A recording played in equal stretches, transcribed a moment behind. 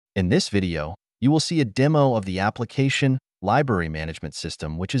In this video, you will see a demo of the application library management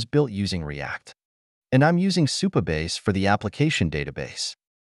system which is built using React. And I'm using Supabase for the application database.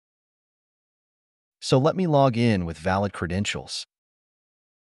 So let me log in with valid credentials.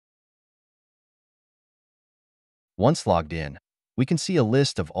 Once logged in, we can see a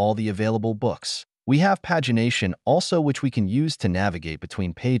list of all the available books. We have pagination also which we can use to navigate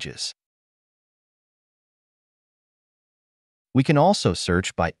between pages. We can also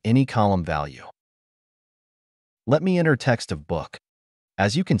search by any column value. Let me enter text of book.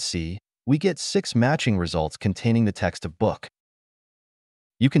 As you can see, we get 6 matching results containing the text of book.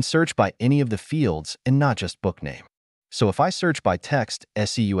 You can search by any of the fields and not just book name. So if I search by text,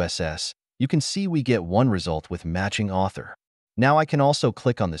 SEUSS, you can see we get 1 result with matching author. Now I can also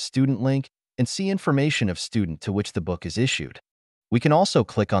click on the student link and see information of student to which the book is issued. We can also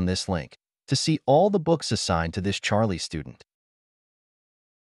click on this link to see all the books assigned to this Charlie student.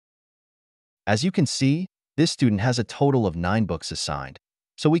 As you can see, this student has a total of 9 books assigned,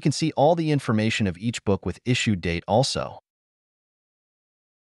 so we can see all the information of each book with issue date also.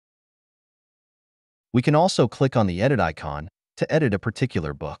 We can also click on the edit icon to edit a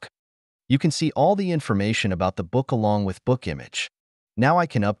particular book. You can see all the information about the book along with book image. Now I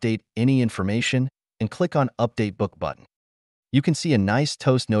can update any information and click on Update Book button. You can see a nice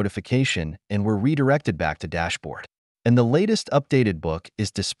toast notification and we're redirected back to dashboard. And the latest updated book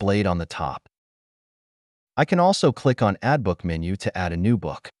is displayed on the top. I can also click on Add Book menu to add a new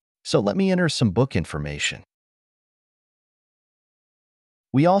book. So let me enter some book information.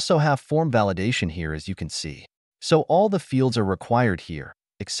 We also have form validation here as you can see. So all the fields are required here,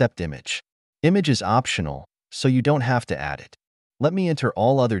 except image. Image is optional, so you don't have to add it. Let me enter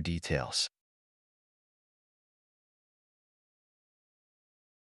all other details.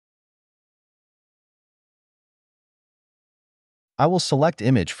 I will select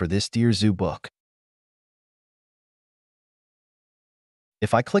image for this Dear Zoo book.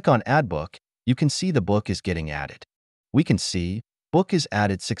 If I click on Add Book, you can see the book is getting added. We can see book is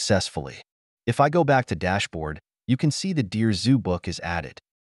added successfully. If I go back to dashboard, you can see the Dear Zoo book is added.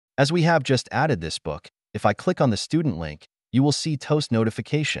 As we have just added this book, if I click on the student link, you will see toast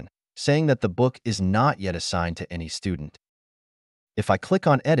notification saying that the book is not yet assigned to any student. If I click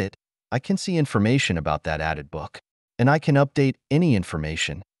on Edit, I can see information about that added book, and I can update any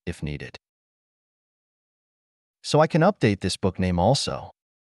information if needed. So I can update this book name also.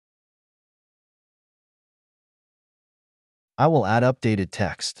 I will add updated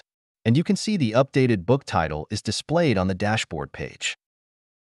text, and you can see the updated book title is displayed on the dashboard page.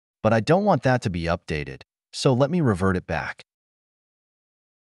 But I don't want that to be updated, so let me revert it back.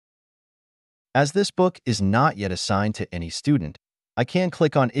 As this book is not yet assigned to any student, I can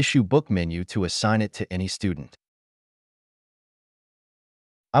click on Issue Book menu to assign it to any student.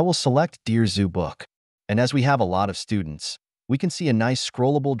 I will select Dear Zoo book, and as we have a lot of students, we can see a nice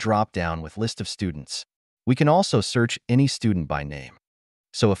scrollable drop-down with list of students. We can also search any student by name.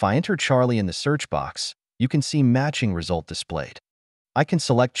 So if I enter Charlie in the search box, you can see matching result displayed. I can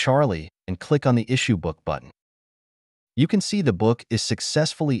select Charlie and click on the Issue Book button. You can see the book is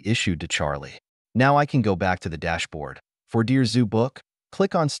successfully issued to Charlie. Now I can go back to the dashboard. For Dear Zoo book,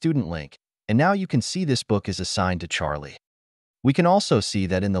 click on Student Link, and now you can see this book is assigned to Charlie. We can also see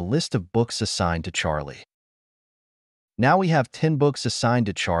that in the list of books assigned to Charlie. Now we have 10 books assigned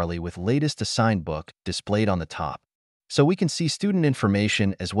to Charlie with latest assigned book displayed on the top. So we can see student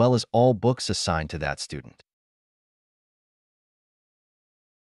information as well as all books assigned to that student.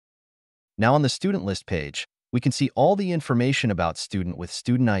 Now on the student list page, we can see all the information about student with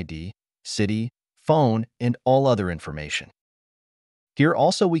student ID, city, phone, and all other information. Here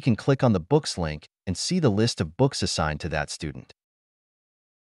also we can click on the books link and see the list of books assigned to that student.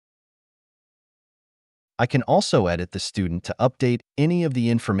 I can also edit the student to update any of the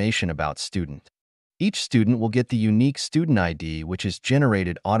information about student. Each student will get the unique student ID which is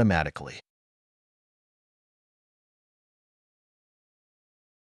generated automatically.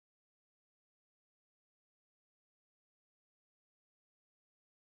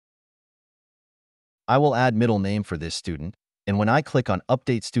 I will add middle name for this student, and when I click on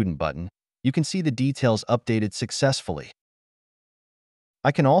Update Student button, you can see the details updated successfully.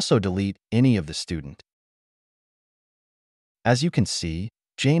 I can also delete any of the student. As you can see,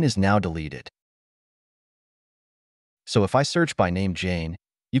 Jane is now deleted. So if I search by name Jane,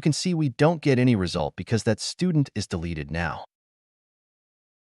 you can see we don't get any result because that student is deleted now.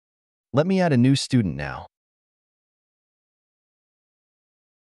 Let me add a new student now.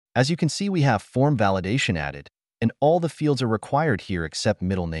 As you can see, we have form validation added, and all the fields are required here except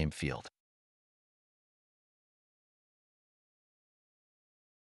middle name field.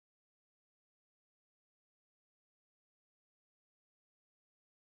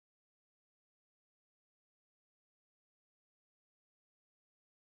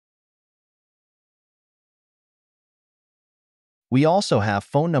 We also have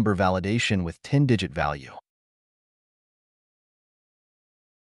phone number validation with 10-digit value.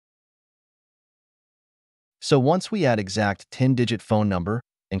 So once we add exact 10-digit phone number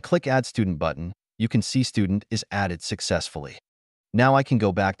and click Add Student button, you can see student is added successfully. Now I can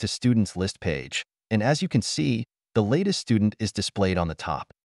go back to Students List page, and as you can see, the latest student is displayed on the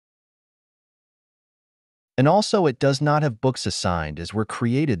top. And also it does not have books assigned as we're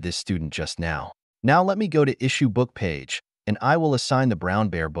created this student just now. Now let me go to Issue Book page, and I will assign the Brown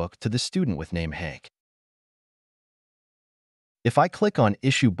Bear book to the student with name Hank. If I click on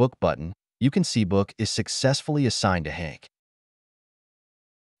Issue Book button, you can see book is successfully assigned to Hank.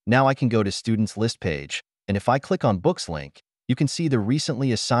 Now I can go to Students List page, and if I click on Books link, you can see the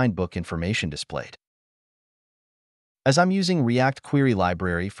recently assigned book information displayed. As I'm using React Query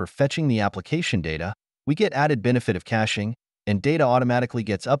Library for fetching the application data, we get added benefit of caching, and data automatically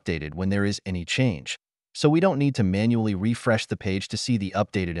gets updated when there is any change. So we don't need to manually refresh the page to see the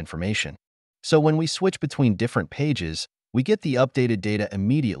updated information. So when we switch between different pages, we get the updated data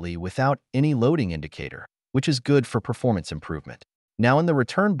immediately without any loading indicator, which is good for performance improvement. Now in the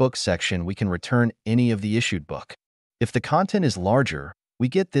Return Book section, we can return any of the issued book. If the content is larger, we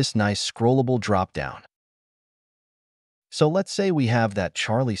get this nice scrollable drop-down. So let's say we have that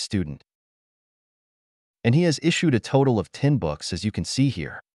Charlie student, and he has issued a total of 10 books, as you can see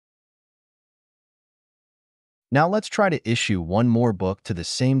here. Now let's try to issue one more book to the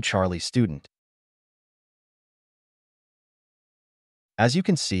same Charlie student. As you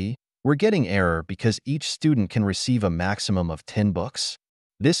can see, we're getting error because each student can receive a maximum of 10 books.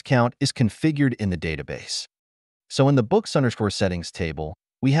 This count is configured in the database. So in the books_settings table,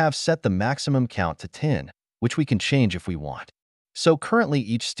 we have set the maximum count to 10, which we can change if we want. So currently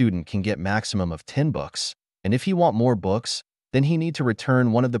each student can get maximum of 10 books, and if he want more books, then he need to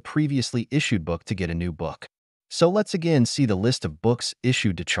return one of the previously issued book to get a new book. So let's again see the list of books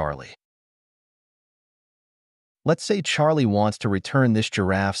issued to Charlie. Let's say Charlie wants to return this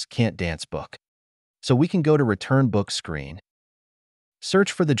Giraffes Can't Dance book. So we can go to Return Book screen,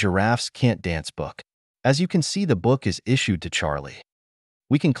 search for the Giraffes Can't Dance book. As you can see, the book is issued to Charlie.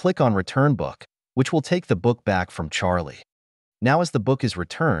 We can click on Return Book, which will take the book back from Charlie. Now as the book is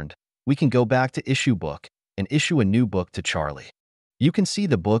returned, we can go back to Issue Book and issue a new book to Charlie. You can see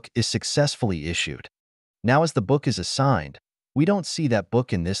the book is successfully issued. Now as the book is assigned, we don't see that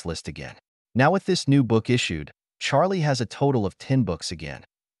book in this list again. Now with this new book issued, Charlie has a total of 10 books again.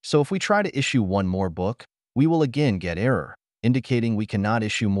 So if we try to issue one more book, we will again get error, indicating we cannot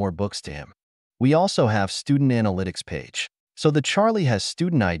issue more books to him. We also have Student Analytics page. So the Charlie has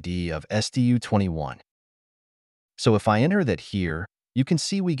student ID of SDU21. So if I enter that here, you can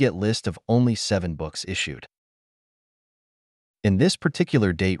see we get list of only 7 books issued in this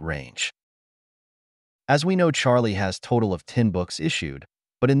particular date range. As we know, Charlie has total of 10 books issued,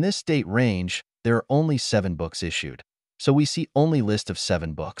 but in this date range, there are only 7 books issued. So we see only list of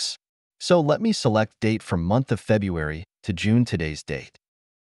 7 books. So let me select date from month of February to June, today's date.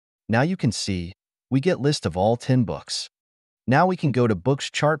 Now you can see we get list of all 10 books. Now we can go to Books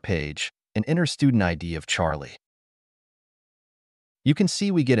Chart page and enter student ID of Charlie. You can see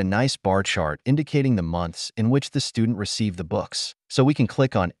we get a nice bar chart indicating the months in which the student received the books. So we can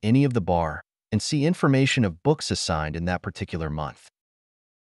click on any of the bar and see information of books assigned in that particular month.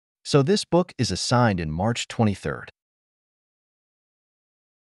 So this book is assigned in March 23rd.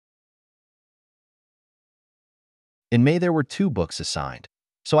 In May, there were 2 books assigned,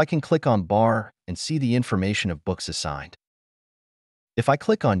 so I can click on bar and see the information of books assigned. If I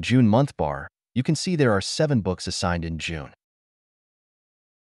click on June month bar, you can see there are 7 books assigned in June.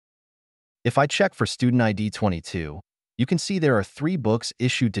 If I check for student ID 22, you can see there are 3 books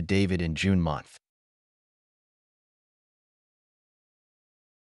issued to David in June month.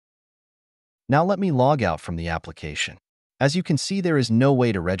 Now let me log out from the application. As you can see, there is no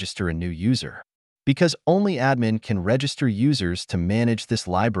way to register a new user, because only admin can register users to manage this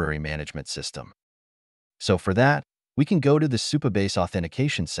library management system. So for that, we can go to the Supabase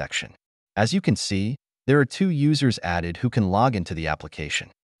authentication section. As you can see, there are 2 users added who can log into the application.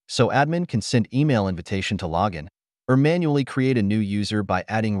 So admin can send email invitation to login, or manually create a new user by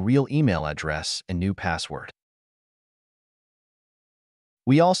adding real email address and new password.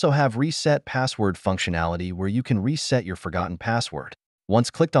 We also have reset password functionality where you can reset your forgotten password. Once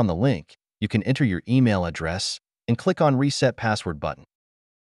clicked on the link, you can enter your email address and click on Reset Password button.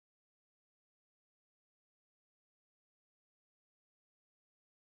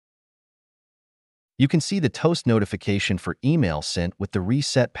 You can see the toast notification for email sent with the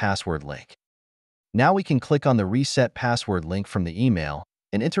Reset Password link. Now we can click on the Reset Password link from the email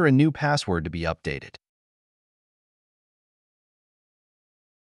and enter a new password to be updated.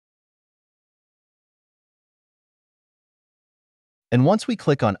 And once we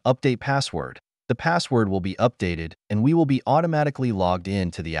click on Update Password, the password will be updated and we will be automatically logged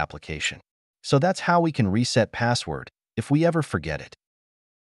in to the application. So that's how we can reset password if we ever forget it.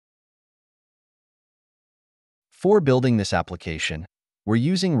 For building this application, we're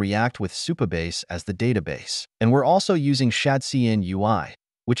using React with Supabase as the database, and we're also using Shadcn UI,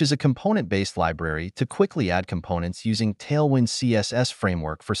 which is a component-based library to quickly add components using Tailwind CSS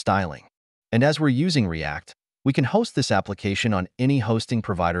framework for styling. And as we're using React, we can host this application on any hosting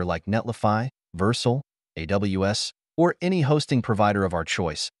provider like Netlify, Versal, AWS, or any hosting provider of our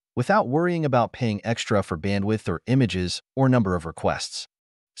choice, without worrying about paying extra for bandwidth or images or number of requests.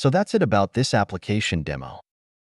 So that's it about this application demo.